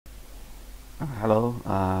Hello,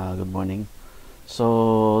 good morning.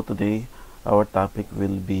 So today our topic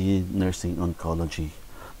will be nursing oncology.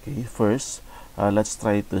 Okay, first let's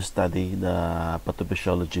try to study the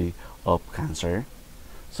pathophysiology of cancer.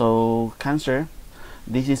 So cancer,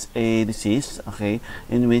 this is a disease, okay,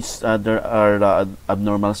 in which there are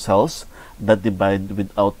abnormal cells that divide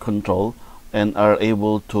without control and are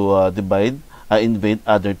able to invade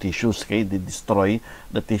other tissues. Okay, they destroy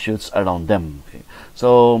the tissues around them. Okay,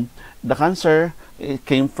 so the cancer, it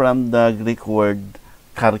came from the Greek word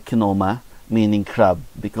carcinoma, meaning crab,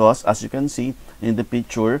 because as you can see in the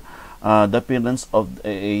picture, the appearance of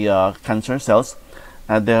cancer cells,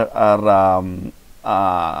 there are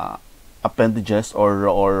appendages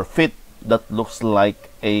or feet that looks like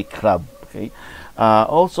a crab. Okay,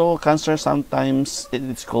 also cancer sometimes it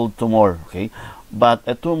is called tumor. Okay, but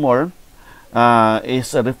a tumor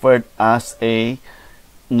is referred as a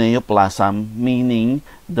neoplasm, meaning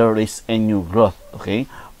there is a new growth. Okay,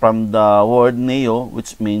 from the word neo,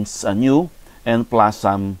 which means a new, and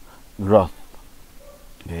plasm, growth.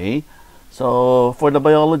 Okay, so for the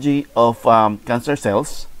biology of cancer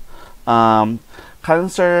cells,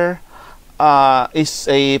 cancer is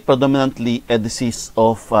a predominantly a disease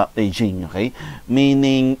of aging. Okay,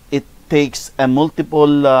 meaning it takes a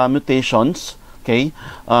multiple mutations. Okay,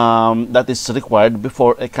 that is required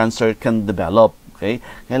before a cancer can develop. Okay,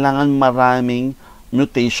 kailangan maraming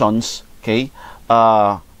mutations, okay,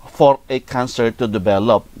 for a cancer to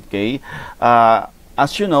develop. Okay,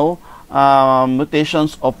 as you know,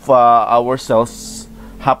 mutations of our cells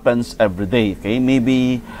happens every day. Okay,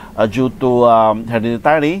 maybe due to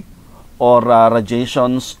hereditary or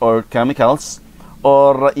radiations or chemicals,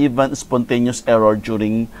 or even spontaneous error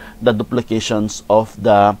during the duplications of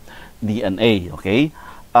the DNA. Okay,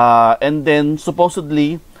 and then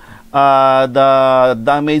supposedly the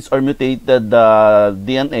damaged or mutated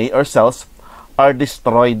DNA or cells are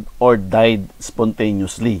destroyed or died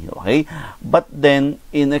spontaneously. Okay, but then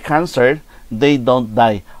in a cancer, they don't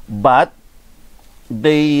die, but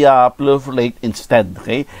they proliferate instead.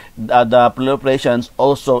 Okay, the proliferations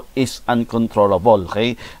also is uncontrollable.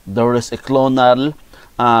 Okay, there is a clonal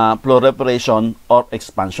proliferation or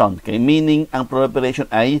expansion. Okay, meaning ang proliferation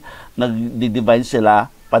ay nagdi-divide sila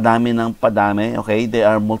padami ng padami. Okay, they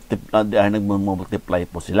are nagmumultiply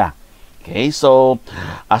po sila. Okay, so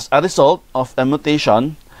as a result of a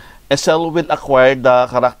mutation, a cell will acquire the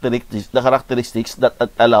characteristics that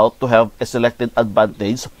allow to have a selected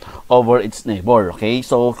advantage over its neighbor. Okay,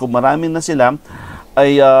 so kung marami na sila,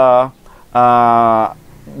 ay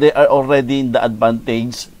they are already in the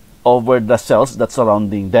advantage over the cells that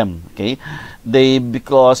surrounding them. Okay, they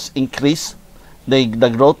because increase the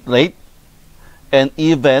growth rate and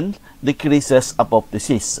even decreases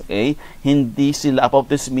apoptosis. Okay, hindi sila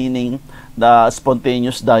apoptosis, meaning the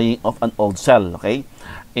spontaneous dying of an old cell. Okay,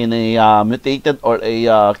 in a mutated or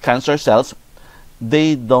a cancer cells,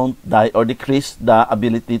 they don't die or decrease the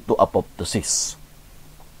ability to apoptosis.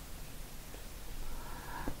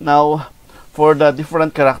 Now, for the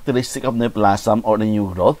different characteristic of neoplasm or the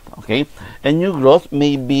new growth, okay, a new growth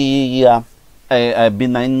may be a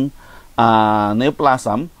benign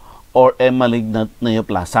neoplasm or a malignant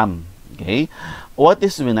neoplasm. Okay, what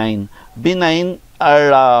is benign? Benign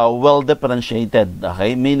are well differentiated.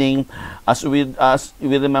 Okay, meaning as we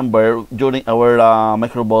remember during our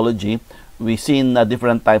microbiology, we seen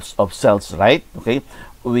different types of cells, right? Okay,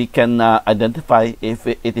 we can identify if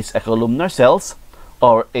it is a columnar cells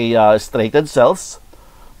or a striated cells,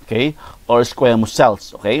 okay, or squamous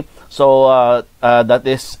cells. Okay, so that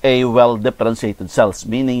is a well differentiated cells,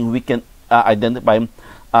 meaning we can identify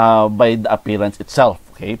by the appearance itself.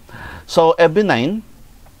 Okay, so a benign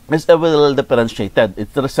is a well differentiated.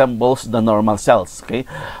 It resembles the normal cells. Okay,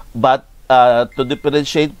 but to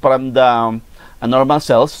differentiate from the normal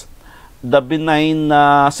cells, the benign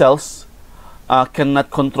cells cannot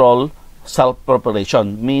control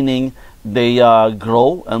self-propagation, meaning they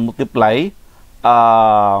grow and multiply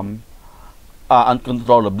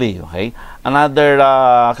uncontrollably. Okay, another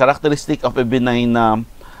characteristic of a benign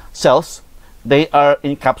cells, they are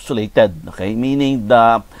encapsulated. Okay, meaning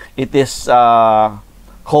it is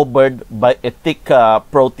covered by a thick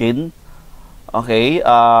protein. Okay,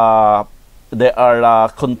 they are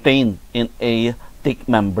contained in a thick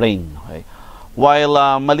membrane. Okay,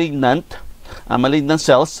 while malignant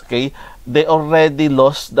cells, okay, they already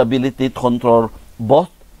lost the ability to control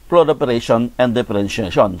both proliferation and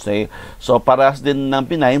differentiation. Okay, so parehas din ng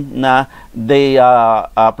benign na they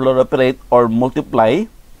proliferate or multiply.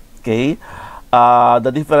 Okay,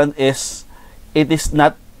 the difference is you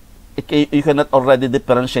cannot already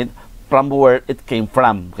differentiate from where it came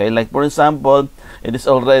from. Okay, like for example, it is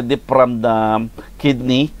already from the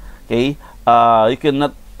kidney. Okay, you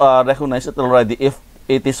cannot recognize it already if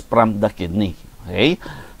it is from the kidney. Okay,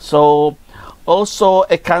 so also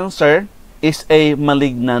a cancer is a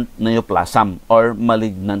malignant neoplasm or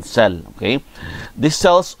malignant cell. Okay, these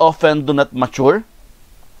cells often do not mature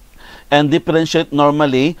and differentiate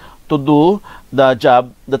normally to do the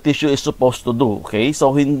job the tissue is supposed to do. Okay,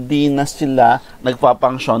 so hindi na sila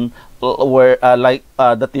nagpa-function where like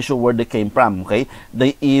the tissue where they came from. Okay,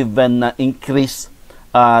 they even increase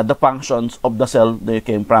the functions of the cell they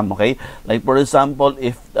came from. Okay, like for example,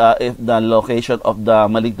 if the location of the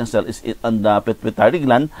malignant cell is on the pituitary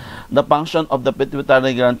gland, the function of the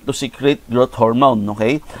pituitary gland to secrete growth hormone.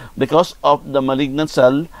 Okay, because of the malignant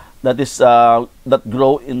cell that is that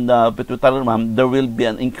grow in the pituitary gland, there will be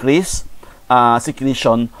an increased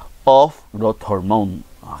secretion of growth hormone.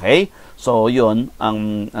 Okay, so yun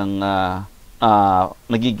ang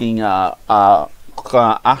nagiging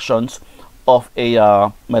actions of a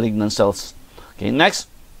malignant cells. Okay, next,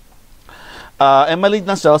 a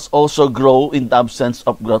malignant cells also grow in the absence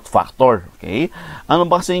of growth factor. Okay, ano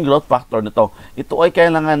ba kasi yung growth factor nito? Ito ay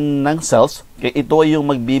kailangan ng cells. Okay, ito ay yung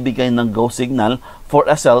magbibigay ng go signal for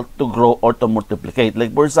a cell to grow or to multiplicate.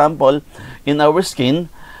 Like for example, in our skin,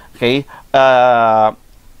 okay,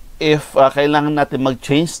 if kailangan natin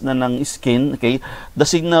mag-change na ng skin, okay, the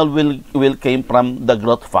signal will came from the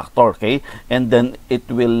growth factor. Okay, and then it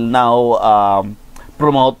will now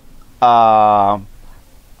promote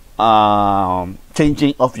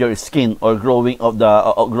changing of your skin or growing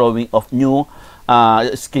of new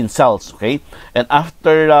skin cells. Okay, and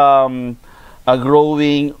after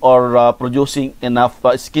growing or producing enough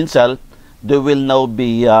skin cell, they will now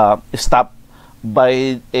be stopped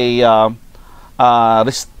by a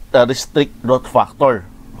restrict growth factor.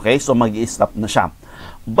 Okay, so mag-i-stop na siya.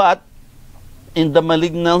 But in the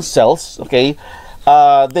malignant cells, okay,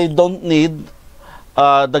 they don't need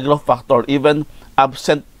the growth factor, even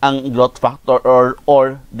absent ang growth factor,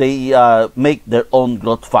 or they make their own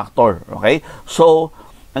growth factor. Okay, so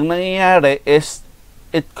ang nangyayari is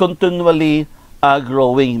it continually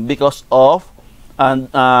growing because of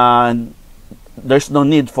there's no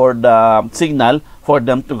need for the signal for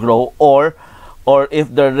them to grow, or if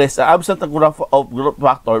there is absent of growth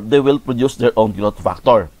factor, they will produce their own growth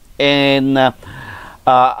factor. And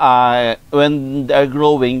when they are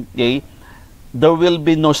growing, okay, there will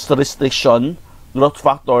be no restriction growth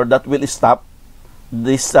factor that will stop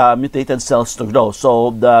these mutated cells to grow.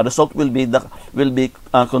 So the result will be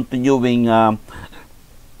continuing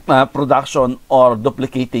production or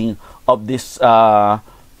duplicating of these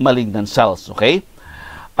malignant cells. Okay,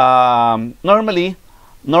 normally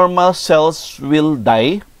normal cells will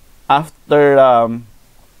die after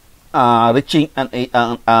reaching an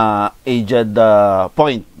aged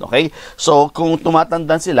point. Okay, so kung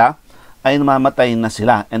tumatanda sila, ay namamatay na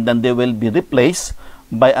sila, and then they will be replaced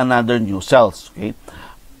by another new cells. Okay,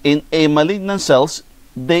 in a malignant cells,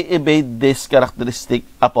 they evade this characteristic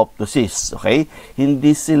apoptosis. Okay,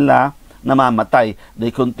 hindi sila namamatay,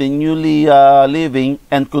 they continually living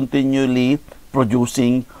and continually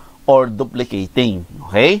producing or duplicating.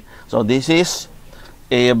 Okay, so this is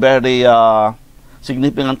a very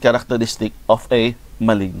significant characteristic of a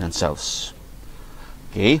malignant cells.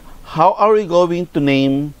 Okay, how are we going to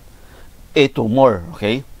name a tumor?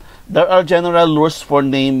 Okay, there are general rules for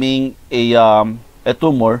naming a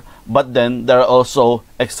tumor, but then there are also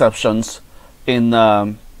exceptions in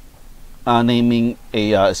naming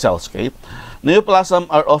a cells. Okay, neoplasm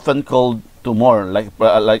are often called tumor,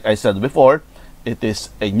 like I said before. It is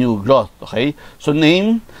a new growth. Okay, so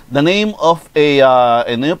the name of a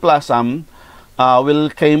neoplasm will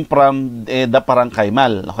came from the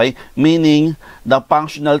parenchymal. Okay, meaning the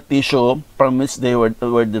functional tissue from which they were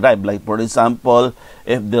derived. Like for example,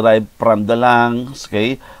 if derived from the lungs,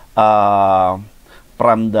 okay,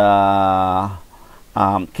 from the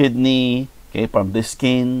kidney, okay, from the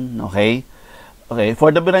skin. Okay, for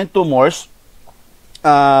the benign tumors,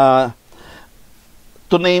 to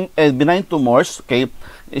name a benign tumors, okay,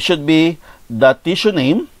 it should be the tissue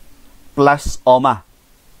name plus oma.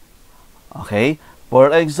 Okay,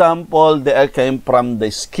 for example, they came from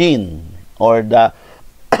the skin or the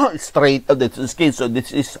straight of the skin. So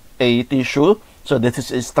this is a tissue. So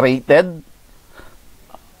this is striated.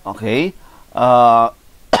 Okay.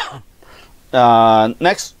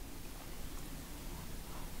 Next,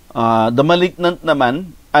 the malignant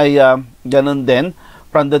naman ay ganun din,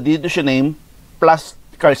 from the tissue name plus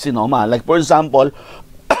carcinoma. Like for example,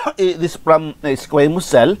 it is from a squamous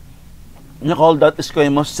cell. You call that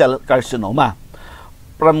squamous cell carcinoma.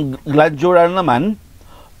 From glandular naman,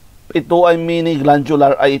 ito ay mini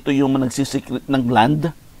glandular, ay ito yung nagsisecrete ng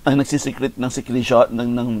gland, ay nagsisecrete ng secretion,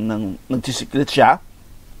 nagsisecrete siya.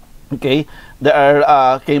 Okay, they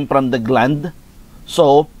are came from the gland.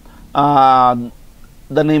 So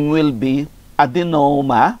the name will be adeno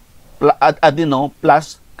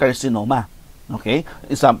plus carcinoma. Okay,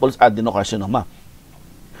 examples adenocarcinoma.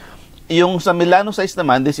 Yung sa melanocytes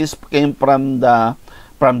naman, this is came from the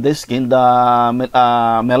skin, the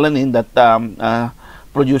melanin that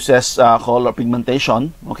produces color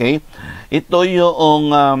pigmentation. Okay, ito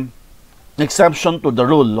yung exception to the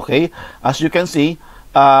rule. Okay, as you can see,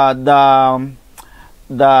 the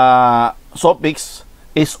suffix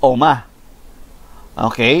is oma.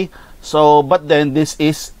 Okay, so but then this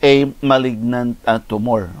is a malignant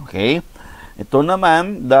tumor. Okay, ito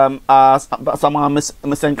naman sa mga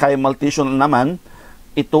mesenchymal tissue naman,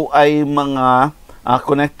 ito ay mga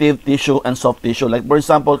connective tissue and soft tissue. Like for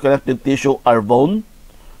example, connective tissue are bone,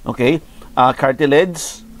 okay,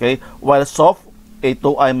 cartilage, okay, while soft,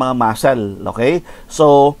 ito ay mga muscle. Okay,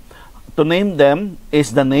 so to name them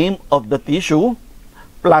is the name of the tissue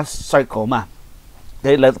plus sarcoma.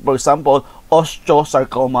 Okay, like for example,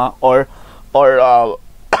 osteosarcoma or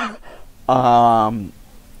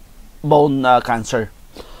bone cancer.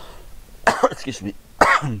 Excuse me.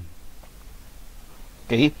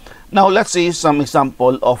 Okay, now let's see some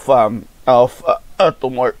example of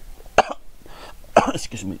tumor.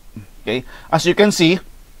 Excuse me. Okay, as you can see,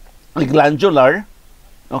 the glandular.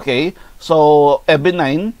 Okay, so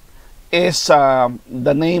benign is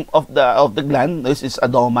the name of the gland. This is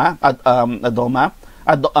adeno,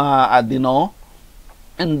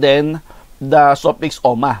 and then the suffix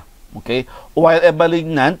oma. Okay, while a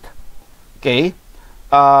malignant, okay,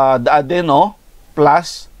 the adeno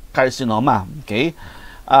plus carcinoma. Okay,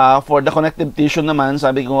 for the connective tissue naman,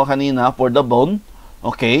 sabi ko kanina, for the bone,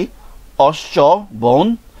 okay, osteo,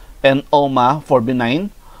 bone, and oma for benign,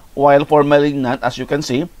 while for malignant, as you can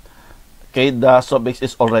see, okay, the suffix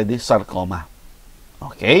is already sarcoma.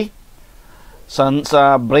 Okay,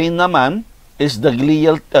 sa brain naman is the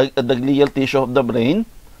glial tissue of the brain.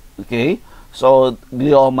 Okay, so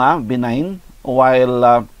glioma, benign,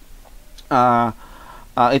 while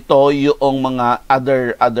ito yung mga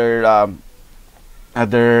other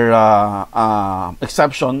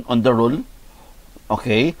exception on the rule.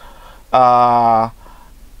 Okay,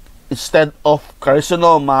 instead of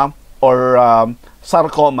carcinoma or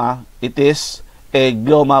sarcoma, it is a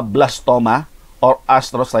glioblastoma or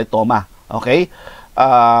astrocytoma. Okay,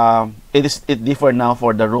 it differ now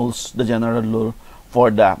for the rules, the general rule for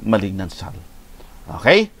the malignant cell.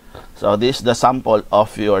 Okay, so this is the sample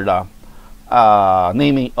of your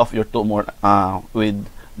naming of your tumor with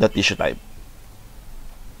the tissue type.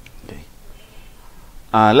 Okay,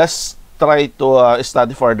 let's try to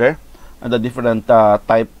study further the different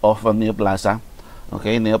type of neoplasm.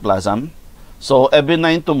 Okay, neoplasm. So a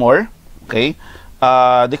benign tumor, okay,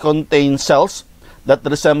 they contain cells that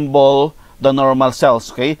resemble the normal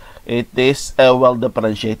cells. Okay, it is well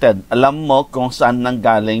differentiated. Alam mo kung saan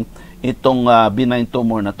nanggaling itong benign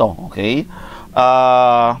tumor na to. Okay,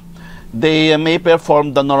 they may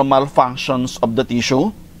perform the normal functions of the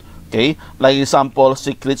tissue. Okay, like example,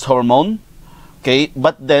 secretes hormone. Okay,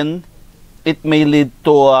 but then it may lead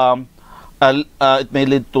to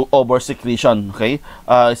oversecretion. Okay,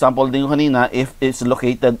 example din yung kanina, if it's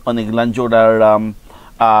located on a glandular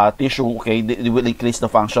tissue, okay, they will increase the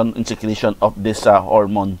function and secretion of this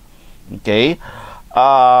hormone. Okay,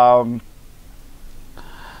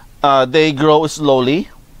 they grow slowly.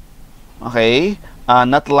 Okay,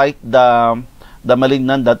 not like the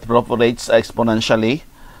malignant that proliferates exponentially.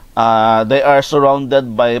 They are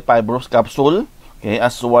surrounded by fibrous capsule. Okay,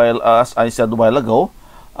 as I said a while ago,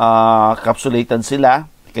 capsulated sila.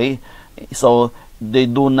 Okay, so they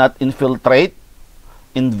do not infiltrate,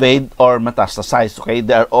 invade, or metastasize. Okay,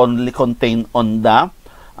 they are only contained on the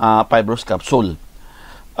fibrous capsule.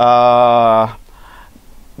 But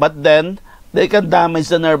then they can damage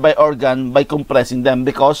the nearby organ by compressing them,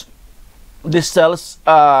 because these cells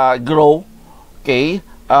grow. Okay,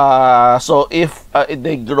 so if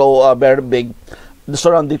they grow very big, the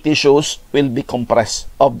surrounding tissues will be compressed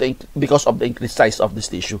because of the increased size of this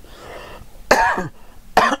tissue.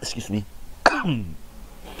 Excuse me.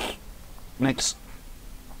 Next,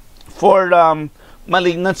 for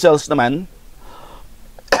malignant cells naman,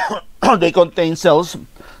 they contain cells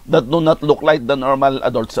that do not look like the normal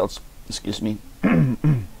adult cells. Excuse me.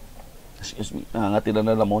 Excuse me. Natira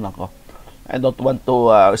na muna ko. I don't want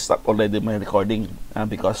to stop already my recording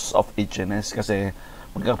because of itchiness, kasi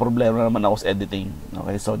magka-problema naman ako sa editing.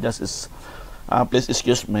 Okay, so just please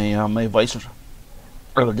excuse my voice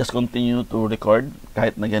I will just continue to record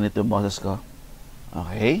kahit na ganito yung boses ko.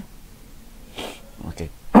 Okay? Okay.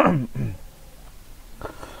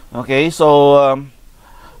 Okay, so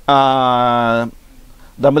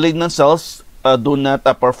the malignant cells do not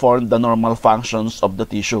perform the normal functions of the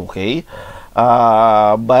tissue, okay?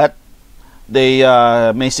 But they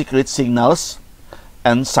may secrete signals,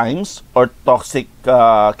 enzymes, or toxic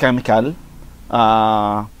chemical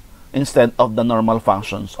instead of the normal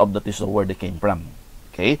functions of the tissue where they came from.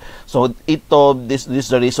 Okay? So this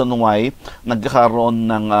is the reason why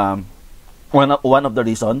nagkakaroon ng one of the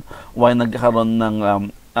reason why nagkakaroon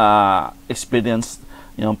ng experience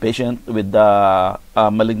yung patient with the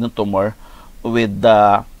malignant tumor with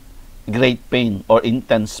the great pain or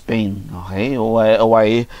intense pain. Okay?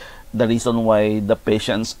 Why the reason why the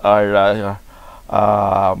patients are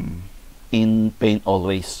in pain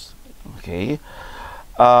always. Okay?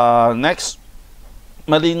 Next,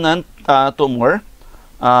 malignant tumor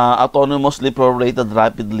autonomously proliferated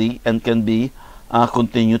rapidly and can be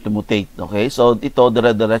continue to mutate. Okay? So ito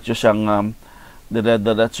dire-diretso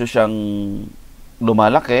siyang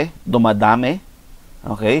lumalaki, dumadami.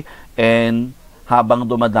 Okay? And habang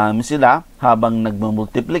dumadami sila, habang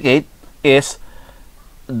nagmamultiplicate, is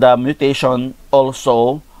the mutation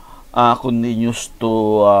also continues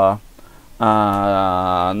to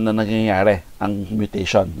na nangyayari ang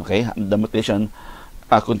mutation. Okay? The mutation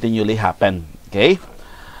continually happen. Okay?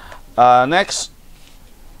 Next,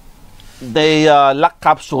 they lack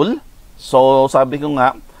capsule. So sabi ko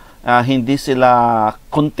nga, hindi sila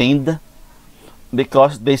contained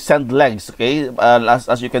because they send legs. Okay?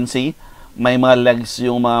 As you can see, may mga legs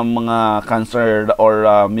yung mga cancer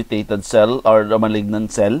or mutated cell or malignant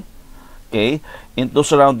cell, okay, into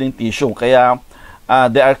surrounding tissue. Kaya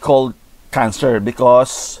they are called cancer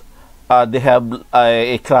because they have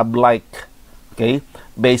a crab-like, okay,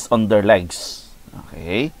 based on their legs.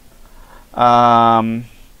 Okay.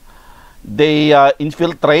 They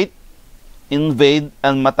infiltrate, invade,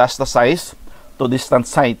 and metastasize to distant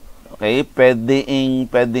site. Okay,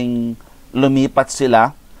 pwedeng lumipat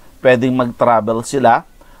sila, pwedeng mag-travel sila.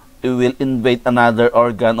 It will invade another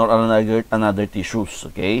organ or another tissues.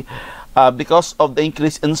 Okay, because of the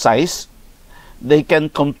increase in size, they can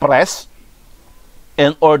compress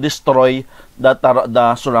and or destroy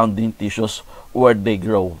the surrounding tissues where they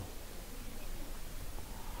grow.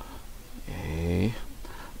 Okay.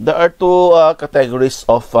 There are two categories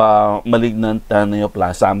of malignant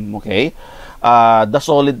neoplasm. Okay, the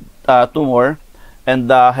solid tumor and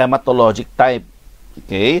the hematologic type.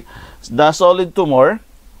 Okay, the solid tumor,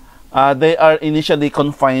 they are initially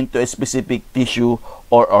confined to a specific tissue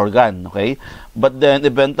or organ. Okay, but then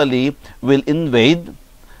eventually will invade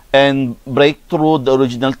and break through the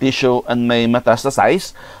original tissue and may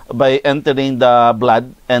metastasize by entering the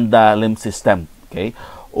blood and the lymph system. Okay,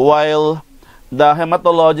 while the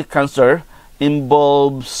hematologic cancer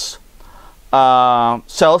involves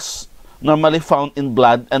cells normally found in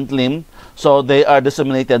blood and lymph, so they are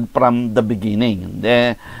disseminated from the beginning.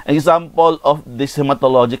 The example of this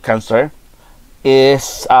hematologic cancer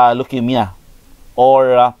is leukemia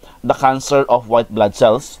or the cancer of white blood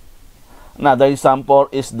cells. Another example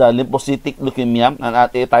is the lymphocytic leukemia,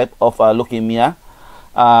 a type of leukemia.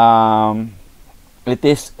 It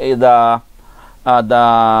is the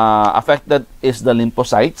affected is the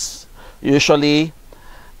lymphocytes, usually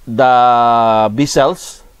the B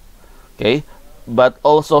cells, okay, but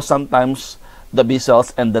also sometimes the B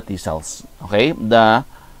cells and the T cells. Okay, the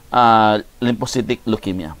lymphocytic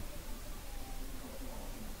leukemia.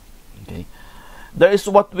 Okay, there is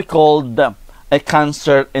what we call a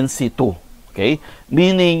cancer in situ. Okay,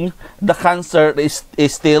 meaning the cancer is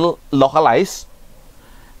still localized.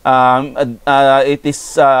 It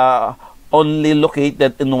is only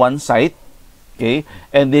located in one site. Okay,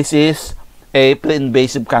 and this is a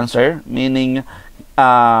pre-invasive cancer, meaning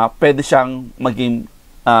pwede siyang maging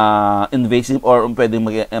invasive or pwede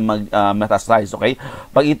mag-metastasize. Okay,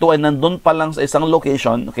 pag ito ay nandun pa lang sa isang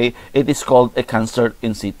location, okay, it is called a cancer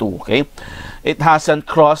in situ. Okay, it hasn't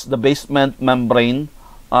crossed the basement membrane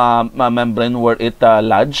where it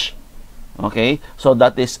lodged. Okay, so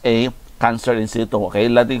that is a cancer in situ. Okay,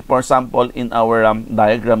 like for example in our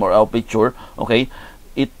diagram or our picture, okay,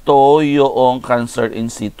 ito yung cancer in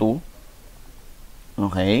situ.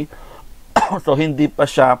 Okay, so hindi pa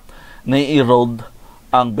siya na-erode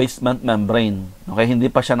ang basement membrane. Okay, hindi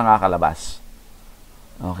pa siya nakakalabas.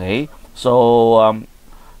 Okay, so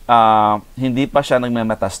hindi pa siya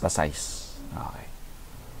nagme-metastasize. Okay.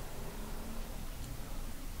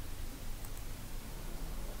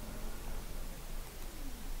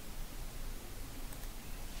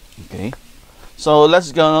 Okay. So let's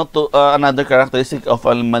go now to another characteristic of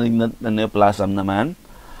a malignant neoplasm naman.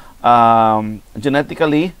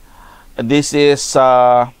 Genetically, this is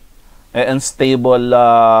unstable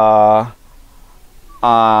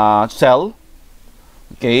cell.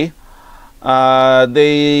 Okay,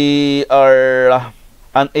 they are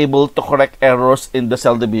unable to correct errors in the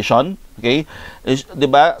cell division. Okay,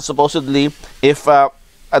 diba? Supposedly, if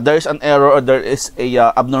there is an error or there is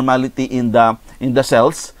a abnormality in the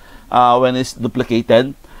cells when it's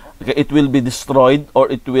duplicated, okay, it will be destroyed or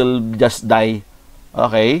it will just die.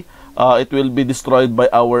 Okay, it will be destroyed by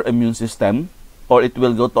our immune system, or it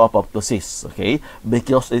will go to apoptosis, okay,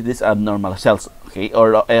 because it is abnormal cells, okay,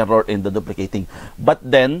 or error in the duplicating. But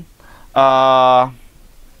then,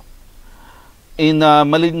 in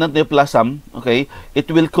malignant neoplasm, okay, it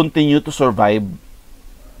will continue to survive,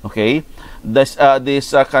 okay. These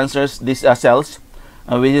cancers, these cells,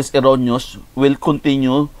 which is erroneous, will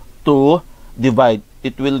continue to divide.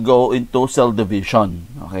 It will go into cell division,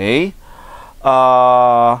 okay.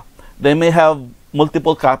 They may have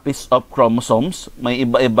multiple copies of chromosomes. May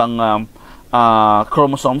iba-ibang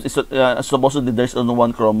chromosomes. Supposedly there's only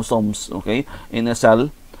one chromosomes, okay, in a cell.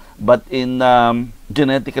 But in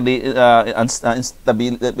genetically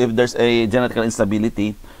if there's a genetical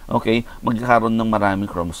instability, okay, magkakaroon ng maraming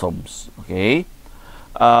chromosomes, okay.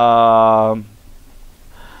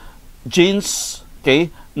 Genes, okay,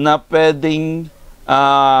 na pwedeng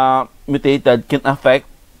mutated can affect,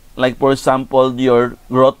 like for example, your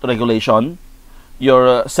growth regulation,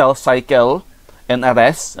 your cell cycle and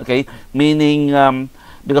arrest, okay, meaning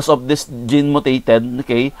because of this gene mutated,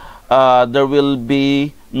 okay, there will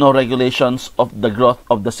be no regulations of the growth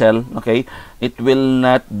of the cell, okay. It will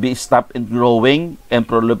not be stopped in growing and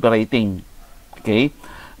proliferating, okay.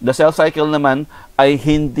 The cell cycle naman ay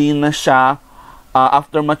hindi na siya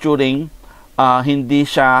after maturing, hindi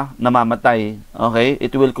siya namamatay, okay.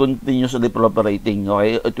 It will continuously proliferating,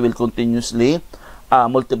 okay. It will continuously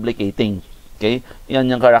multiplicating, okay. Yan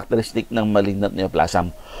yung characteristic ng malignant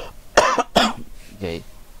neoplasm. Okay.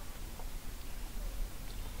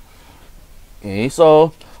 Okay,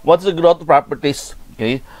 so what's the growth properties?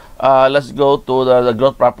 Okay, let's go to the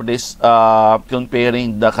growth properties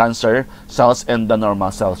comparing the cancer cells and the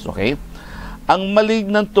normal cells. Okay, ang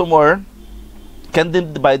malignant tumor can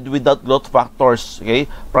divide without growth factors, okay,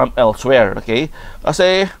 from elsewhere. Okay,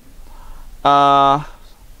 kasi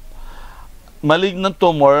malignant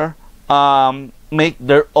tumor make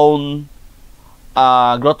their own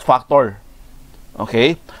growth factor.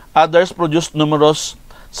 Okay, others produce numerous,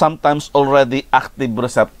 sometimes already active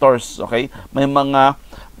receptors, okay. May mga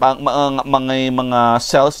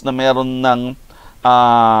cells na meron ng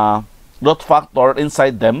growth factor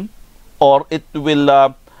inside them, or it will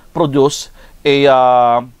produce a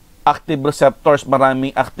active receptors,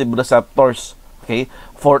 maraming active receptors, okay,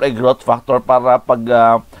 for a growth factor, para pag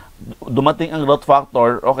dumating ang growth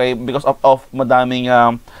factor, okay, because of madaming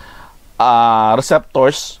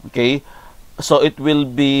receptors, okay, so it will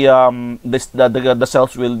be the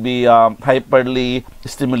cells will be hyperly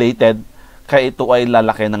stimulated, kaya ito ay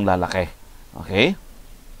lalaki ng lalaki, okay.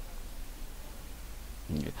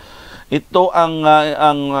 Ito ang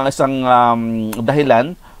isang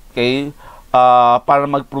dahilan, okay, para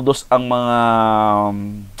mag-produce ang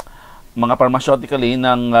mga pharmaceutically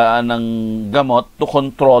ng gamot to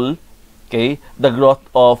control, okay, the growth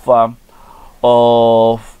of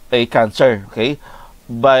a cancer, okay,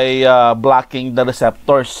 by blocking the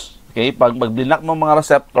receptors, okay. Pag mag-block mo mga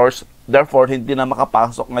receptors, therefore hindi na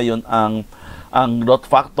makapasok ngayon ang growth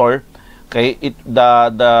factor, okay.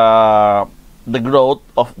 The growth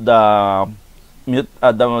of the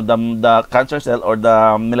cancer cell or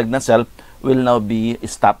the malignant cell will now be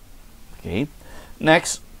stopped, okay.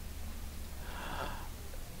 Next,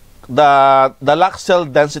 the lack cell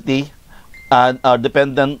density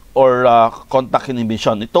dependent or contact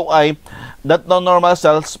inhibition. Ito ay that no normal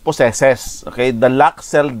cells possesses, okay, the lack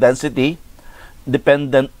cell density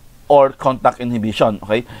dependent or contact inhibition,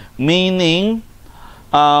 okay, meaning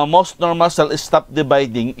most normal cells stop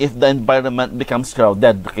dividing if the environment becomes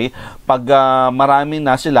crowded, okay. Pag marami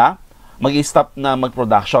na sila, mag-stop na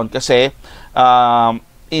mag-production kasi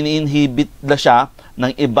in-inhibit na siya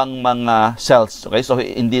ng ibang mga cells, okay. So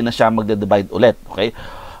hindi na siya magde-divide ulit, okay.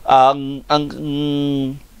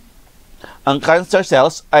 Ang cancer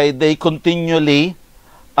cells ay they continually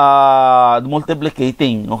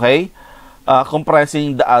multiplicating, okay,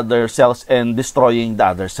 compressing the other cells and destroying the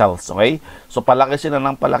other cells, okay. So palaki sila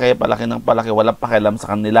ng palaki, walang pakialam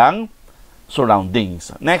sa kanilang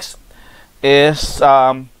surroundings. Next is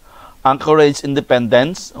anchorage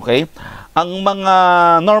independence, okay. Ang mga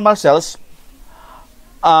normal cells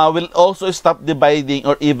will also stop dividing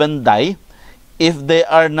or even die if they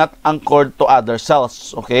are not anchored to other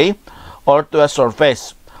cells, okay, or to a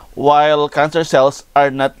surface, while cancer cells are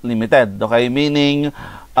not limited, okay, meaning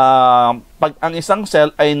pag ang isang cell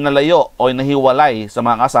ay nalayo o nahiwalay sa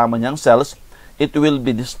mga kasama niyang cells, it will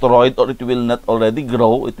be destroyed or it will not already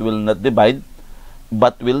grow, it will not divide,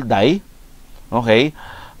 but will die, okay,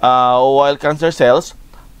 while cancer cells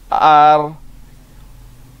are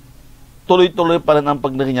tuloy-tuloy pa rin ang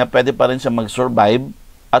paglaki niya, pwede pa rin siya mag-survive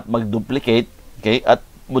at mag-duplicate, okay, at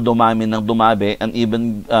dumami ng dumabi and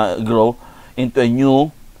even grow into a new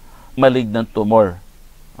malignant tumor.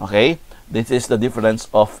 Okay? This is the difference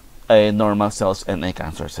of a normal cells and a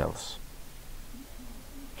cancer cells.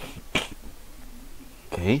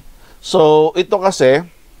 Okay? So, ito kasi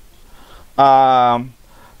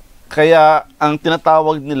kaya ang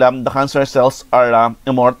tinatawag nila, the cancer cells are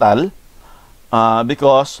immortal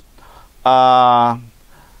because ang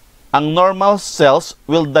normal cells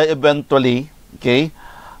will die eventually, okay?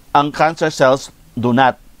 Ang cancer cells do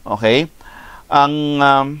not, okay?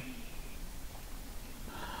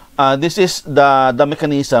 This is the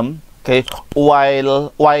mechanism, okay, why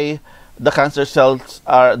the cancer cells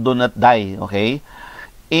do not die, okay?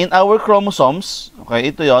 In our chromosomes,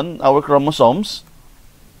 okay, ito yon, our chromosomes,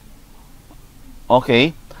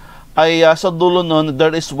 okay, ay sa dulo nun,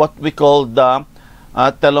 there is what we call the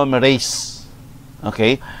telomerase,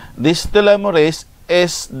 okay? This telomerase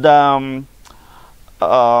is the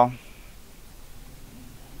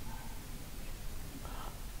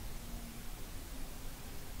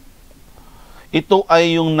ito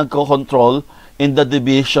ay yung nagko-control in the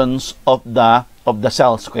divisions of the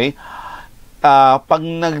cells, okay? Pag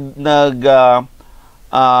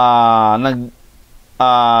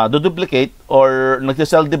duplicate or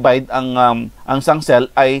nag-cell divide ang isang cell,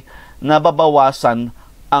 ay nababawasan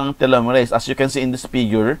ang telomerase, as you can see in this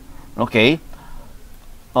figure, okay?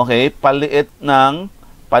 Okay, paliit ng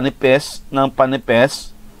panipes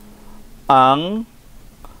ang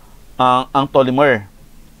telomer.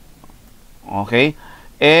 Okay?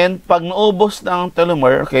 And pag naubos ng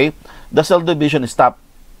telomere, okay, the cell division is stopped.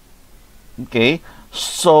 Okay?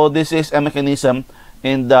 So this is a mechanism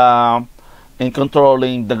in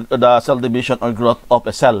controlling the cell division or growth of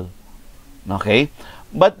a cell. Okay?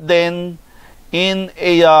 But then in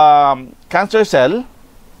a cancer cell,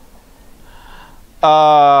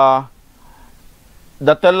 the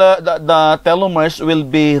telomeres will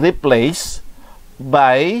be replaced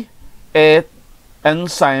by a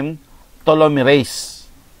enzyme telomerase.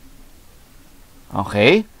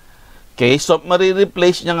 Okay? Okay, so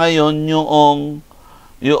marireplace niya ngayon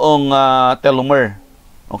yung telomere.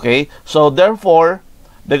 Okay? So therefore,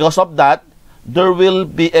 because of that, there will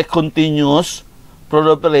be a continuous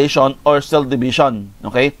proliferation or cell division.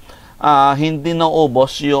 Okay? Hindi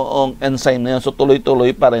naubos yung enzyme na yun. So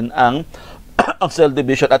tuloy-tuloy pa rin ang cell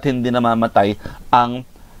division at hindi namamatay ang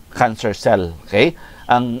cancer cell. Okay?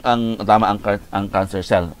 Ang cancer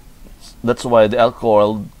cell. That's why they are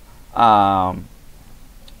called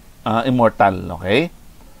immortal. Okay?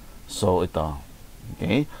 So, ito.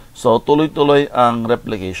 Okay? So, tuloy-tuloy ang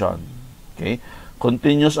replication. Okay?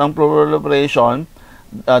 Continuous ang proliferation.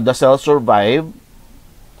 The cells survive.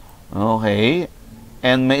 Okay?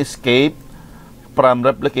 And may escape from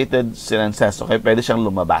replicated sequences. Okay? Pwede siyang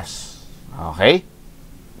lumabas. Okay?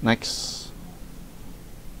 Next.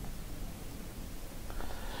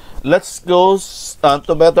 Let's go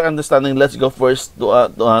to better understanding. Let's go first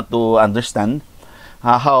to understand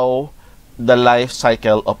how the life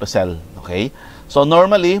cycle of a cell. Okay, so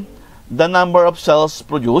normally the number of cells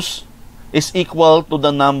produced is equal to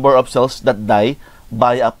the number of cells that die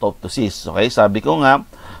by apoptosis. Okay, sabi ko nga,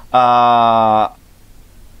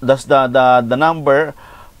 that's the number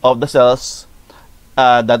of the cells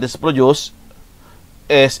that is produced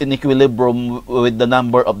is in equilibrium with the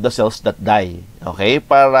number of the cells that die. Okay?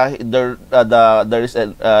 Para there is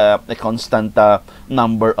a constant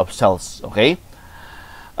number of cells. Okay?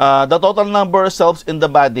 The total number of cells in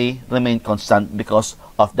the body remain constant because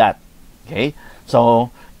of that. Okay?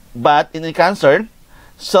 So, but in cancer,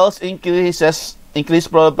 cells increase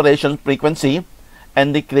proliferation frequency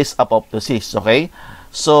and decrease apoptosis. Okay?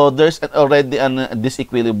 So, there's already a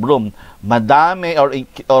disequilibrium. Madami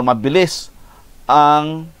or mabilis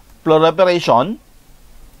ang proliferation,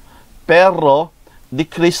 pero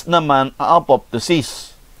decrease naman ang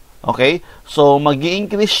apoptosis. Okay? So,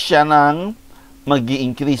 mag-i-increase siya ng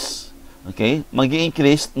mag-i-increase. Okay?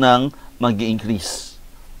 Mag-i-increase ng mag-i-increase.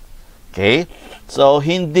 Okay? So,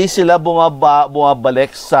 hindi sila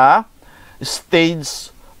bumabalik sa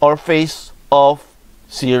stage or phase of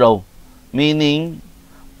zero. Meaning,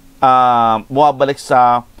 bumabalik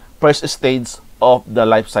sa first stage of the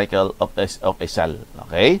life cycle of a cell.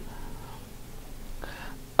 Okay?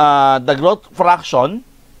 The growth fraction,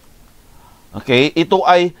 okay, ito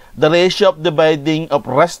ay the ratio of dividing of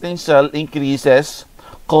resting cell increases,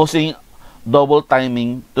 causing double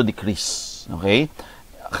timing to decrease. Okay?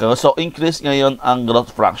 So, increase ngayon ang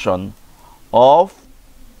growth fraction of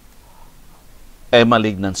a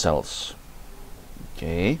malignant cells.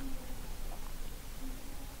 Okay?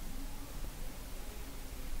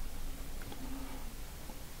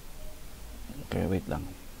 Okay, wait lang.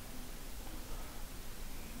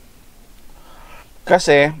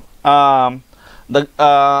 Kasi, ang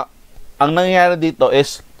nangyayari dito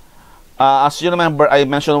is, as you remember, I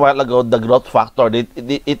mentioned a while ago, the growth factor.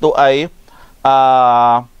 Ito ay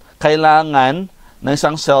kailangan ng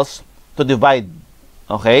isang cells to divide.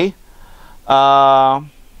 Okay?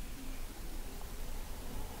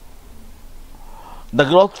 The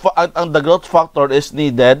growth factor is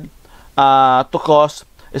needed to cause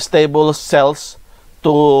stable cells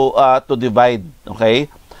to divide. Okay?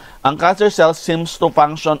 Ang cancer cells seems to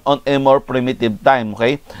function on a more primitive time.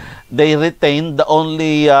 Okay? They retain the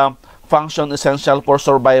only function essential for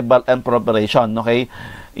survival and proliferation. Okay?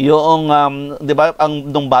 Yung, di ba,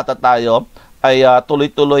 nung bata tayo, ay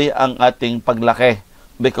tuloy-tuloy ang ating paglaki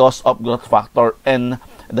because of growth factor. And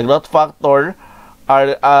the growth factor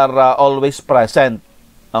are always present.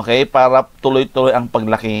 Okay? Para tuloy-tuloy ang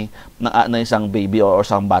paglaki ng isang baby or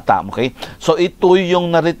isang bata. Okay? So, ito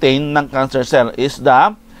yung na-retain ng cancer cell is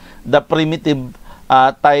the primitive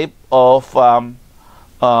type of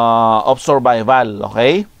survival.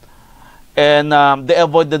 Okay? And they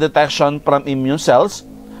avoid the detection from immune cells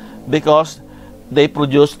because they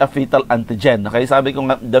produce a fetal antigen. Okay? Sabi ko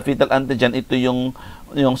nga, the fetal antigen, ito yung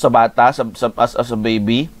sa bata, as a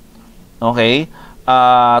baby. Okay?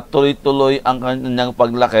 Tuloy-tuloy ang kanyang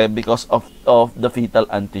paglaki because of the fetal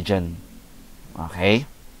antigen. Okay?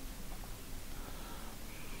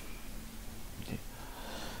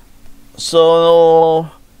 So,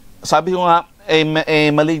 sabi ko nga, a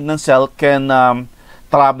malignant cell can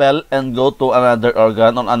travel and go to another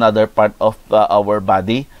organ on another part of our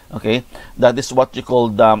body. Okay, that is what you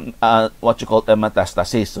call a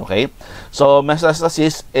metastasis. Okay, so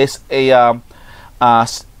metastasis is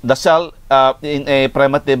the cell in a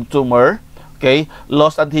primitive tumor. Okay,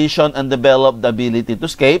 lost adhesion and develop the ability to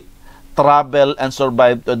escape, travel, and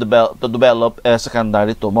survive to develop a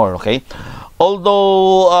secondary tumor. Okay.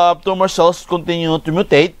 Although tumor cells continue to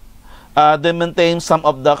mutate, they maintain some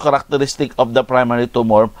of the characteristic of the primary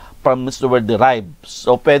tumor from which they were derived.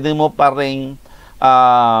 So, pwede mo pa rin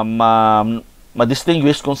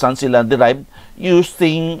ma-distinguish kung saan sila derived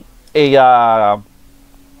using a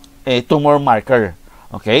tumor marker.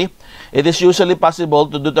 Okay? It is usually possible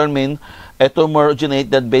to determine a tumor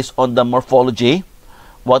originated based on the morphology,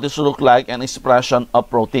 what it look like, and expression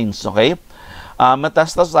of proteins. Okay?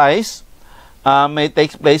 Metastasis may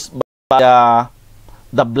take place by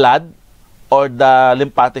the blood or the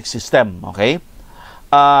lymphatic system. Okay?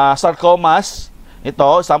 Sarcomas,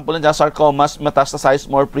 ito, sample niya, sarcomas metastasize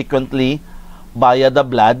more frequently via the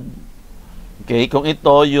blood. Okay? Kung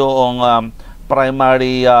ito yung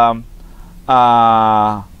primary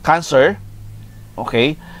cancer,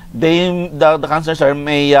 okay, the cancer cell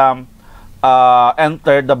may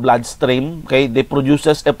enter the bloodstream. Okay? They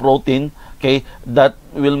produces a protein, okay, that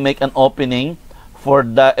will make an opening for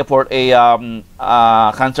a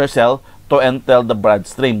cancer cell to enter the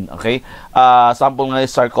bloodstream. Okay, sample nga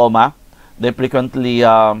is sarcoma. They frequently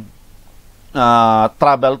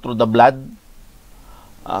travel through the blood.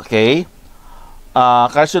 Okay,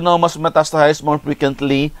 carcinomas metastasize more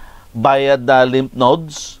frequently via the lymph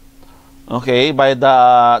nodes. Okay, by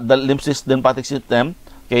the lymphatic system.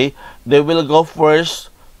 Okay, they will go first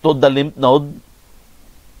to the lymph node.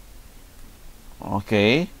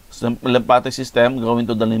 Okay, so lymphatic system going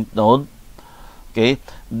to the lymph node. Okay,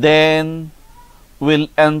 then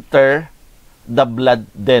will enter the blood.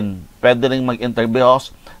 Then pwede ring mag-enter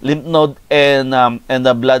because lymph node and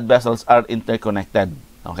the blood vessels are interconnected.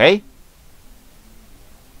 Okay?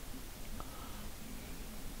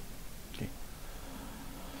 Okay.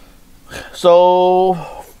 So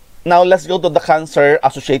now let's go to the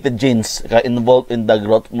cancer-associated genes involved in the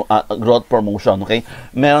growth promotion. Okay,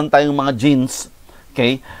 meron tayong mga genes,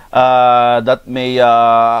 okay, that may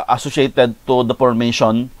associated to the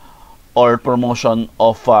formation or promotion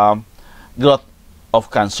of growth of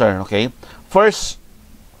cancer. Okay, first,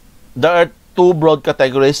 there are two broad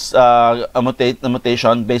categories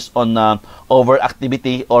mutation based on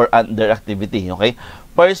overactivity or underactivity. Okay,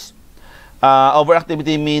 first,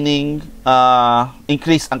 Overactivity meaning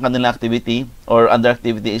increase ang kanilang activity, or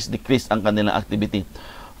underactivity is decrease ang kanilang activity.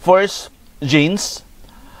 First genes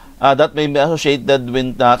that may be associated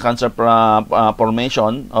with cancer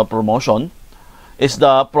formation or promotion is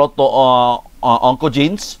the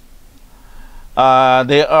oncogenes.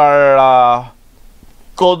 They are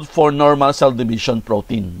code for normal cell division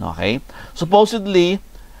protein. Okay, supposedly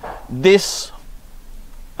this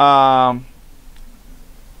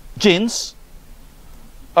genes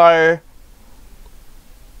are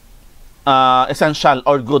essential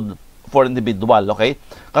or good for individual, okay?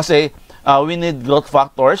 Kasi we need growth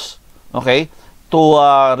factors, okay, to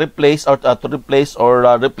replace or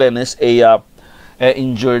replenish a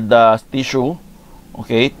injured tissue,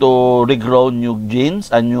 okay, to regrow new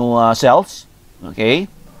genes and new cells, okay?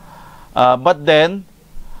 But then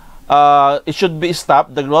it should be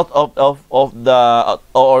stopped. The growth of the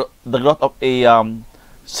growth of a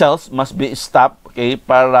cells must be stopped, okay,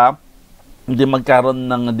 para hindi magkaroon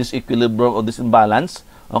ng disequilibrium o disimbalance,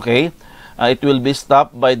 okay? It will be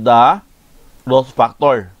stopped by the growth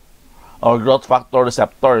factor or growth factor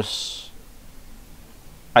receptors.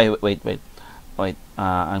 Wait.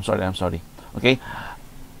 I'm sorry. Okay.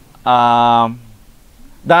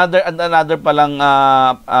 Another palang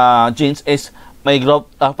genes is may growth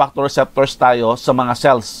factor receptors tayo sa mga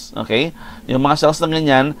cells, okay? Yung mga cells na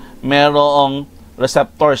ganyan, merong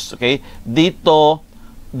receptors, okay? Dito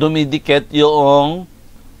dumidikit yung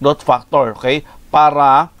growth factor, okay?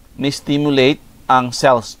 Para may stimulate ang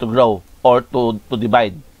cells to grow or to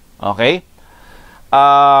divide, okay?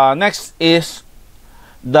 Next is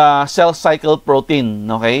the cell cycle protein,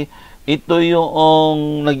 okay? Ito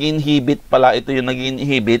yung nag-inhibit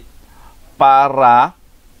para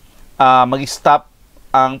mag-stop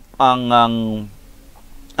ang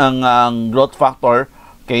growth factor,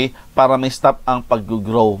 okay, para may stop ang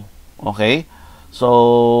pag-grow, okay?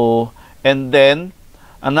 So, and then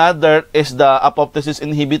another is the apoptosis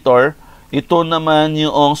inhibitor. Ito naman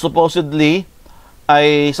yung supposedly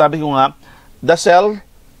ay, sabi ko nga, the cell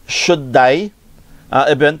should die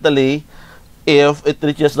eventually if it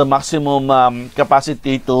reaches the maximum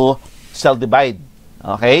capacity to cell divide,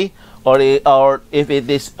 okay? Or if it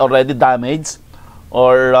is already damaged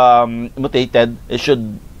or mutated, it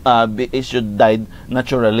should die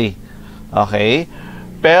naturally, okay?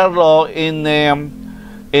 Pero in a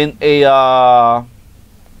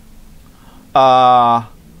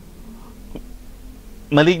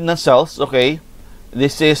malignant cells, okay,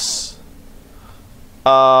 this is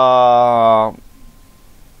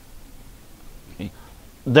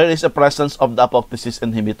there is a presence of the apoptosis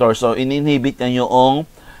inhibitor. So inhibit niya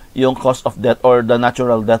yung cause of death or the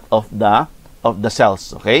natural death of the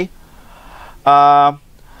cells, okay?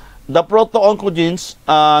 The proto-oncogenes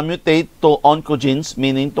mutate to oncogenes,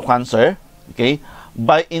 meaning to cancer, okay,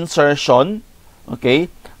 by insertion, okay?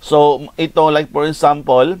 So ito, like for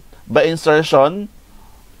example, by insertion,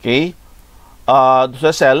 okay,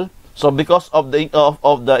 sa cell. So because of the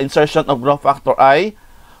insertion of growth factor I,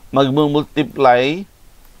 magmumultiply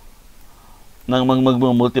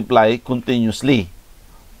continuously,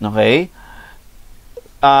 okay?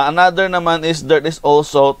 Another naman is there is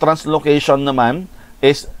also translocation naman,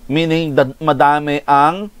 is meaning that madami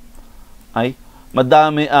ang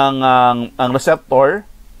receptor,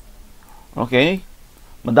 okay?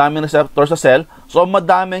 Madaming receptor sa cell, so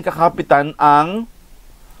madaming kakapitan ang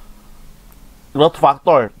growth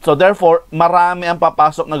factor. So therefore, marami ang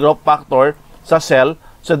papasok na growth factor sa cell.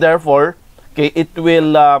 So therefore, okay, it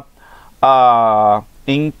will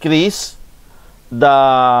increase the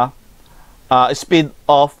speed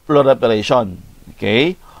of proliferation,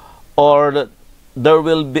 okay? Or there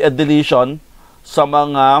will be a deletion sa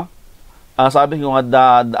mga sabi ko nga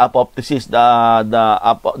the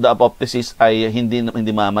apoptosis ay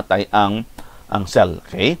hindi mamatay ang cell,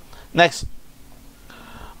 okay? Next,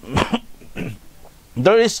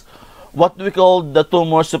 there is what we call the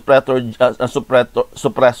tumor suppressor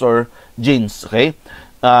genes, okay?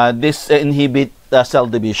 This inhibit cell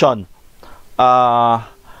division.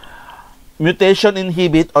 Mutation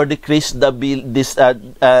inhibit or decrease this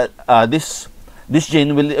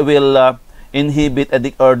gene will inhibit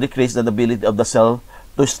or decrease the ability of the cell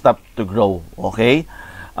to stop to grow, okay?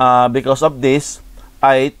 Because of this,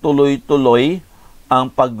 ay tuloy-tuloy ang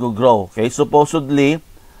pag-grow, okay? Supposedly,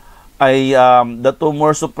 ay the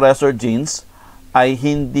tumor suppressor genes ay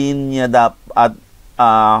hindi niya dapat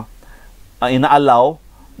ina-allow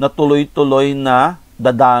na tuloy-tuloy na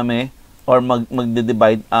dadami or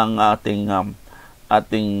magde-divide ang ating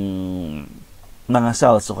mga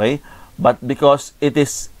cells, okay? But because it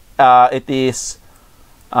is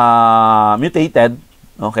mutated,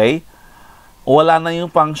 okay, wala na yung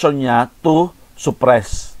function niya to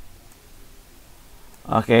suppress.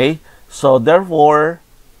 Okay? So, therefore,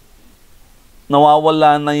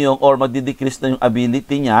 nawawala na yung or magdi-decrease na yung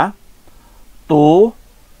ability niya to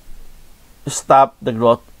stop the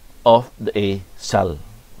growth of the A cell.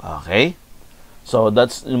 Okay? So,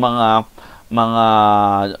 that's yung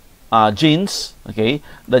mga genes, okay?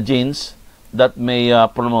 The genes that may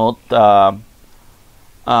promote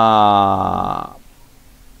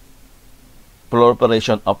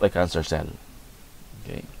proliferation of a cancer cell.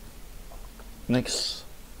 Okay. Next.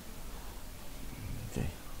 Okay.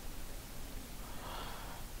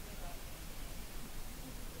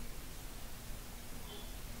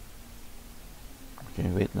 Okay,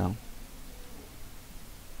 wait lang.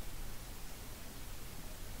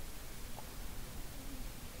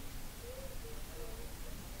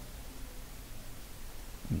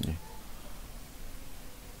 Okay.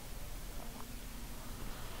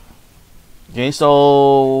 Okay,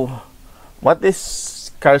 so what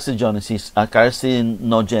is carcinogenesis?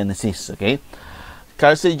 Carcinogenesis, okay?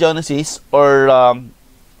 Carcinogenesis, or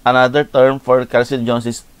another term for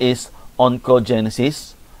carcinogenesis is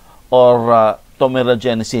oncogenesis or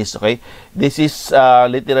tumorigenesis, okay? This is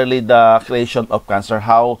literally the creation of cancer,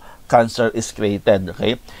 how cancer is created,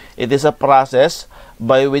 okay? It is a process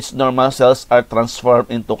by which normal cells are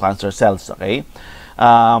transformed into cancer cells, okay?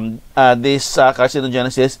 This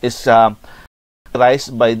carcinogenesis is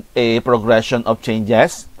characterized by a progression of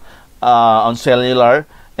changes on cellular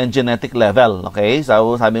and genetic level, okay?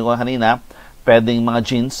 So, sabi ko kanina, pwedeng mga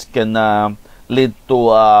genes can lead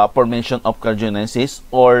to formation of carcinogenesis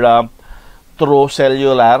or through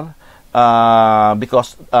cellular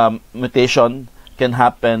because mutation can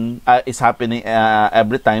happen, is happening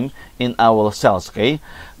every time in our cells, okay?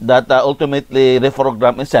 That ultimately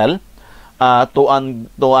reprogram a cell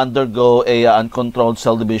to undergo a uncontrolled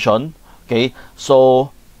cell division, okay?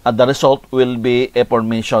 So, the result will be a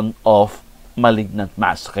formation of malignant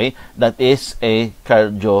mass, okay? That is a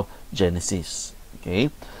carcinogenesis,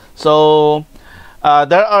 okay? So,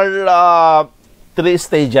 there are 3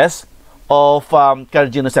 stages of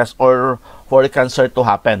carcinogenesis or for the cancer to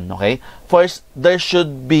happen, okay? First, there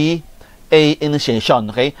should be a initiation,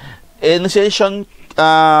 okay? Initiation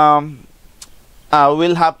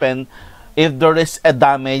will happen if there is a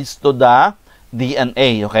damage to the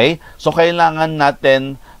DNA, okay? So, kailangan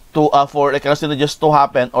natin to for a carcinogenesis to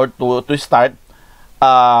happen or to start,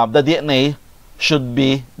 the DNA should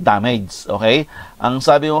be damaged, okay? Ang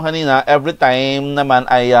sabi mo kanina, every time naman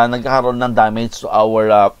ay nagkakaroon ng damage to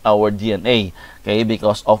our DNA, okay?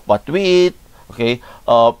 Because of what we eat, okay,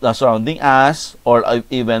 of the surrounding us, or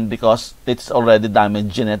even because it's already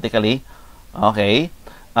damaged genetically, okay,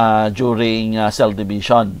 during cell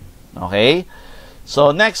division, okay.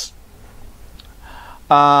 So next,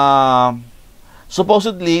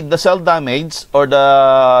 supposedly the cell damage or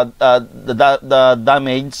the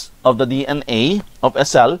damage of the DNA of a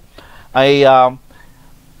cell ay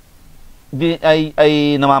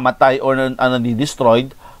namamatay or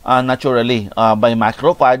destroyed naturally by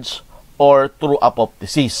macrophage or through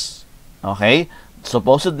apoptosis. Okay?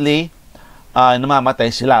 Supposedly,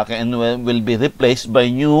 namamatay sila, okay, and will be replaced by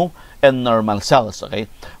new and normal cells. Okay?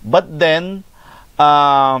 But then,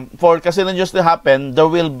 for carcinogenesis to happen, there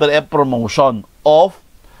will be a promotion of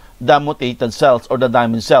the mutated cells or the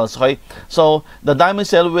damaged cells. Okay? So, the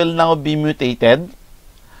damaged cell will now be mutated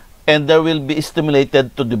and there will be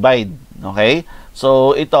stimulated to divide. Okay?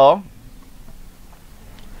 So, ito,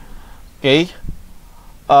 okay,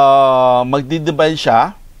 magdi-divide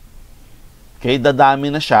siya. Okay,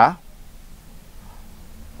 dadami na siya.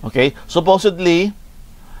 Okay, supposedly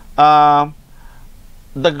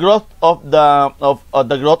the growth of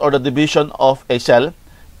the growth or the division of a cell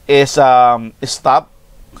is stopped,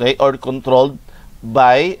 okay, or controlled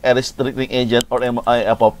by a restricting agent or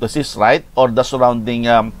apoptosis, right, or the surrounding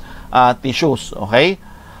tissues, okay.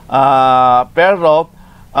 Pero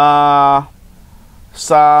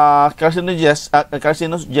sa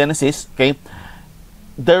carcinogenesis, okay,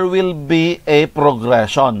 there will be a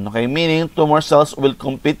progression, okay, meaning tumor cells will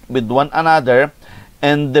compete with one another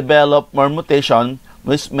and develop more mutation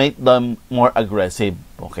which make them more aggressive,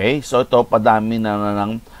 okay. So ito, padami na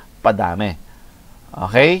ng padami,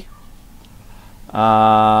 okay.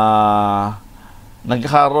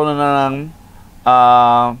 Nagkakaroon na ng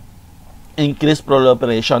increased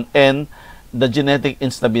proliferation and the genetic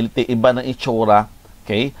instability, iba ng itsura,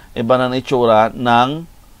 okay? Iba ng itsura ng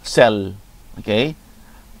cell, okay?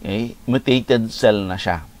 Okay? Mutated cell na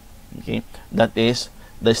siya, okay? That is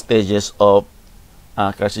the stages of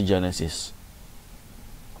carcinogenesis.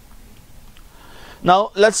 Now,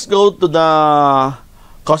 let's go to the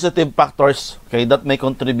causative factors, okay, that may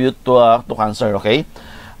contribute to cancer, okay.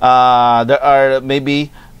 There are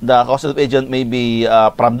maybe the causative agent may be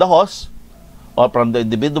from the host, or from the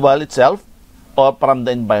individual itself, or from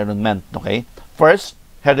the environment, okay. First,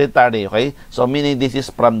 hereditary, okay. So meaning this is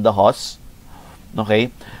from the host, okay.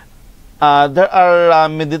 There are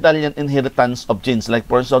Mendelian inheritance of genes, like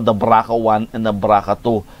for example the BRCA1 and the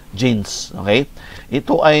BRCA2 genes, okay.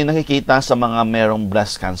 Ito ay nakikita sa mga merong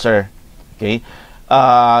breast cancer, okay.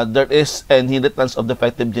 There is inheritance of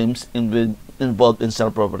defective genes involved in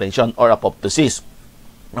cell proliferation or apoptosis,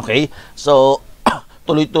 okay. So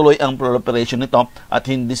tuloy-tuloy ang proliferation nito at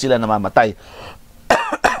hindi sila namamatay.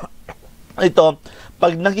 Ito,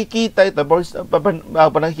 pag nakikita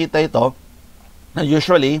ito,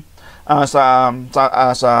 usually sa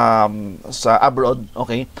abroad,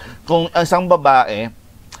 okay, kung isang babae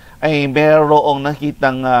ay merong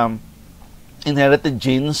nakitang inherited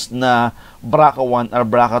genes na BRCA1 or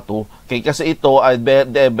BRCA2, okay, kasi ito ay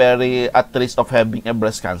very at risk of having a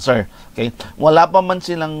breast cancer, okay. Wala pa man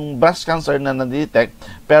silang breast cancer na na-detect,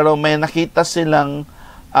 pero may nakita silang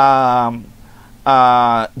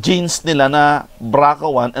genes nila na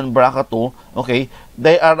BRCA1 and BRCA2, okay.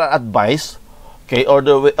 They are advised, okay, or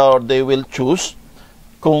they will choose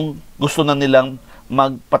kung gusto na nilang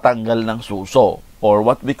magpatanggal ng suso, or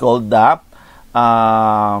what we call the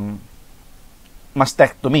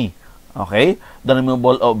mastectomy, okay, the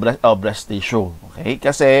removal of breast tissue, okay,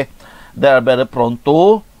 kasi they are very prone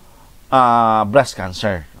to breast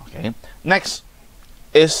cancer, okay. Next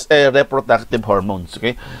is reproductive hormones,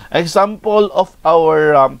 okay. Example of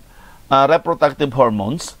our reproductive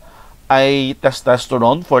hormones ay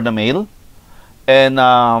testosterone for the male and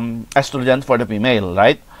estrogen for the female,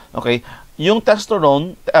 right? Okay. Yung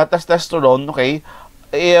testosterone, okay,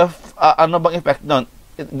 if ano bang effect nun?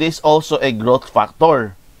 This also a growth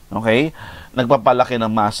factor, okay? Nagpapalaki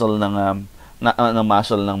ng muscle ng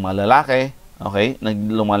muscle ng mga lalaki, okay?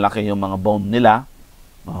 Naglumalaki yung mga bone nila,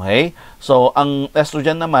 okay? So ang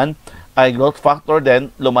estrogen naman ay growth factor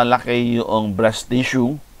din, lumalaki yung breast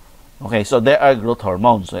tissue, okay? So there are growth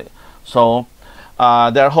hormones, okay? So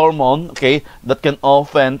there are hormone, okay, that can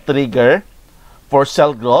often trigger for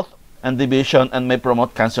cell growth and division and may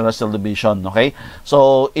promote cancerous cell division, okay.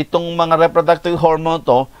 So itong mga reproductive hormone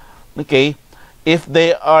to, okay, if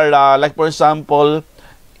they are like for example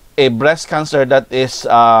a breast cancer that is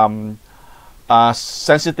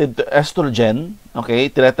sensitive to estrogen, okay,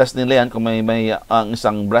 tinetest nila yan kung may ang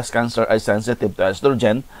isang breast cancer ay sensitive to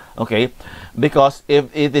estrogen, okay, because if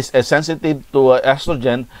it is sensitive to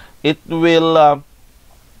estrogen, it will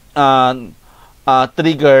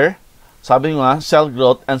trigger, sabi nga, cell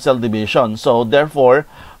growth and cell division. So therefore,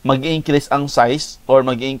 mag-increase ang size or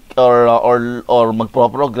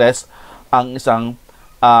magpo-progress ang isang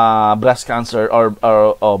breast cancer or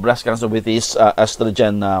breast cancer with is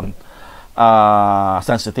estrogen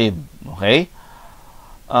sensitive, okay.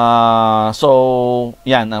 So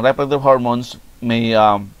yan, ang reproductive hormones may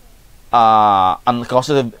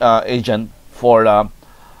causative agent for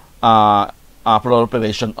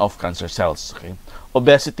proliferation of cancer cells, okay.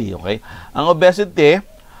 Obesity, okay. Ang obesity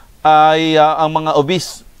ay ang mga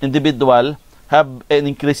obese individual have an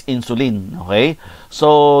increased insulin, okay.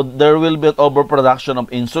 So there will be an overproduction of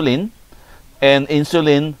insulin, and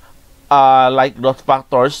insulin like growth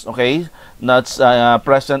factors, okay, that's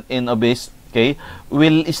present in obese, okay,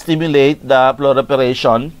 will stimulate the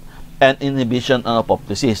proliferation and inhibition of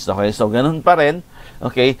apoptosis, okay. So ganun pa rin,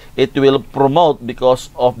 okay, it will promote because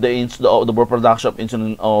of the overproduction of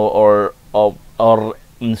insulin or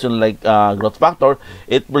insulin like growth factor,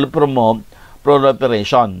 it will promote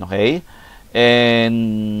proliferation, okay,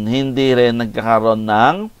 and hindi rin nagkakaroon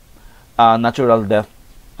ng natural death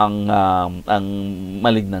ang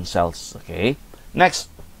malignant cells, okay. Next,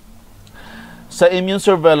 sa immune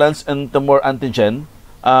surveillance and tumor antigen,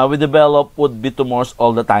 we develop would-be tumors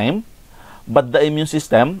all the time, but the immune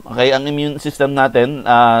system, okay, ang immune system natin,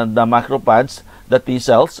 the macrophages, the T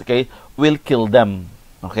cells, okay, will kill them,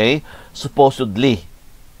 okay, supposedly,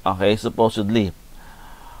 okay, supposedly.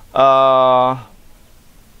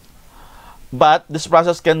 But this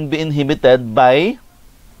process can be inhibited by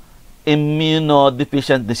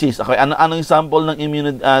immunodeficient disease, okay. Anong example ng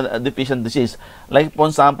immunodeficient disease? Like for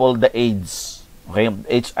example, the AIDS, okay,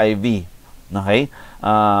 HIV, okay,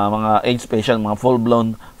 mga AIDS patient, mga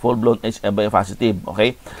full-blown HIV positive,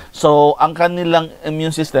 okay. So ang kanilang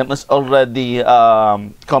immune system is already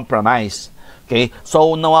compromised, okay.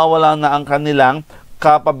 So nawawala na ang kanilang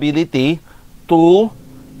capability to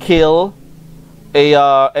kill a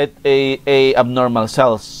abnormal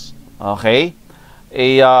cells, okay.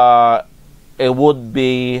 A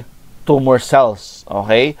would-be tumor cells.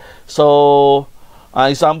 Okay? So,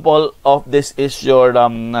 example of this is your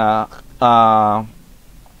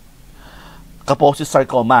Kaposi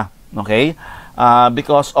sarcoma. Okay?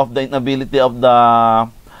 Because of the inability of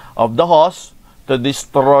the host to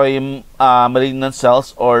destroy malignant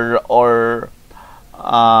cells or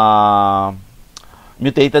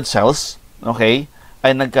mutated cells, okay,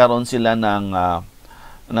 ay nagkaroon sila ng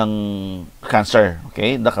cancer,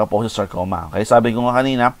 okay, the Kaposi sarcoma. Okay, sabi ko nga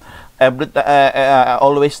kanina,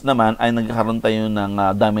 always naman ay nagkakaroon tayo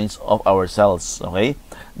ng damage of our cells, okay?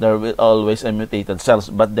 There will always a mutated cells,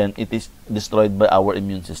 but then it is destroyed by our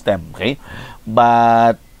immune system, okay?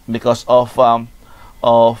 But because of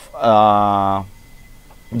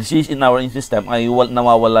disease in our immune system, ay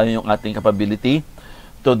nawawala yung ating capability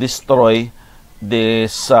to destroy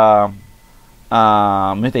this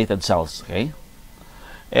mutated cells, okay?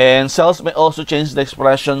 And cells may also change the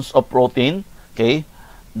expressions of protein, okay,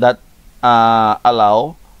 that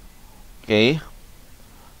allow, okay,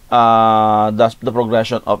 the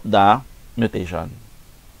progression of the mutation.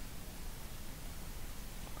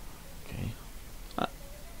 Okay.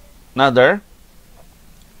 Another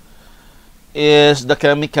is the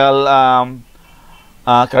chemical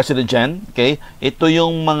carcinogen. Okay, ito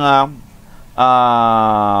yung mga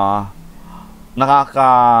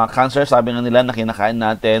nakaka-cancer, sabi nga nila, na kinakain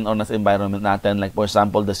natin or nasa environment natin, like for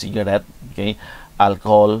example the cigarette, okay,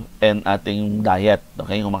 alcohol, and ating diet.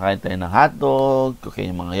 Okay, kumakain tayo ng hotdog, okay,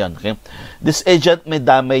 yung mga yon. Okay, this agent may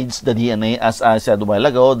damage the DNA, as I said a while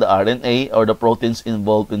ago, the RNA or the proteins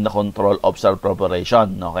involved in the control of cell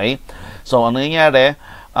proliferation. Okay, so ano nangyayari?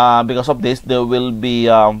 Because of this, there will be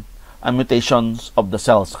mutations of the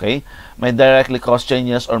cells. Okay, may directly cause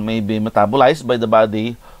changes or may be metabolized by the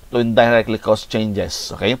body to indirectly cause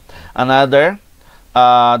changes. Okay, another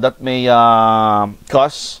that may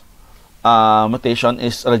cause mutation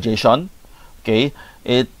is radiation. Okay,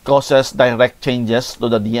 it causes direct changes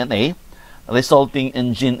to the DNA, resulting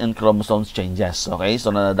in gene and chromosomes changes. Okay,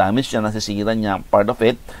 so na-damage niya, nasisira niya part of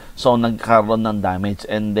it, so nagkaroon ng damage,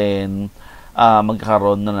 and then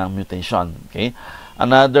magkakaroon na ng mutation. Okay,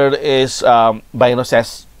 another is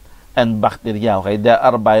viruses and bacteria. Okay, there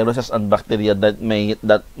are viruses and bacteria that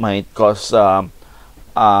might cause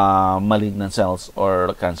malignant cells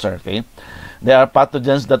or cancer. Okay, there are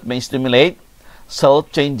pathogens that may stimulate cell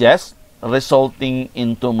changes resulting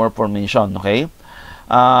in tumor formation. Okay,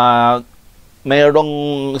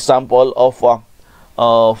 mayroong example of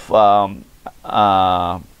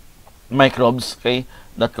microbes, okay,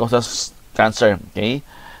 that causes cancer. Okay,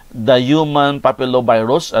 the human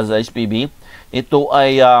papillovirus, as HPV, ito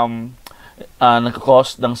ay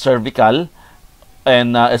nagkakos ng cervical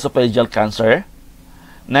and esophageal cancer.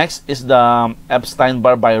 Next is the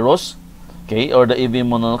Epstein-Barr virus, okay, or the EV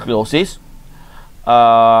mononucleosis.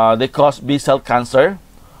 They cause B-cell cancer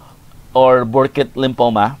or Burkitt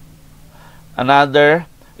lymphoma. Another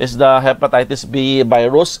is the hepatitis B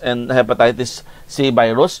virus and hepatitis C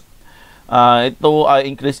virus. Ito ay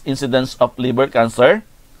increased incidence of liver cancer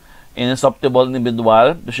in a susceptible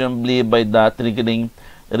individual, presumably by the triggering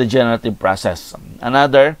regenerative process.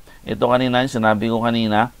 Another, ito kanina, sinabi ko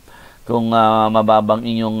kanina, kung mababang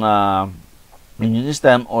inyong immune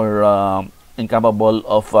system or incapable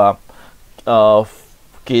of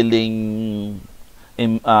killing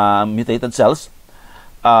mutated cells,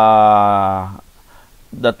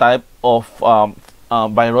 the type of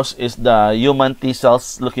virus is the human T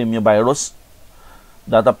cells leukemia virus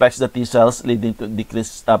that affects the T cells, leading to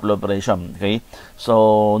decreased proliferation. Okay,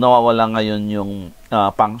 so nawawala ngayon yung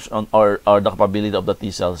function or the capability of the T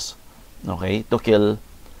cells, okay, to kill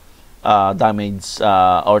damage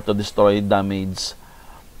or to destroy damaged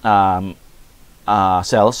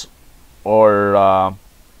cells or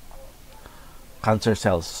cancer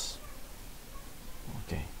cells.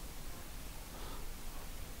 Okay.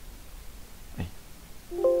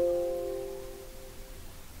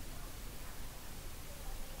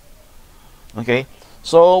 Okay.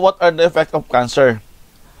 So what are the effects of cancer?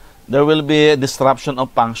 There will be a disruption of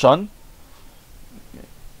function.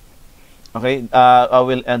 Okay, I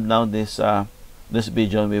will end now this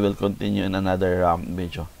video, and we will continue in another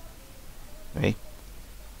video. Okay,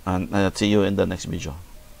 and see you in the next video.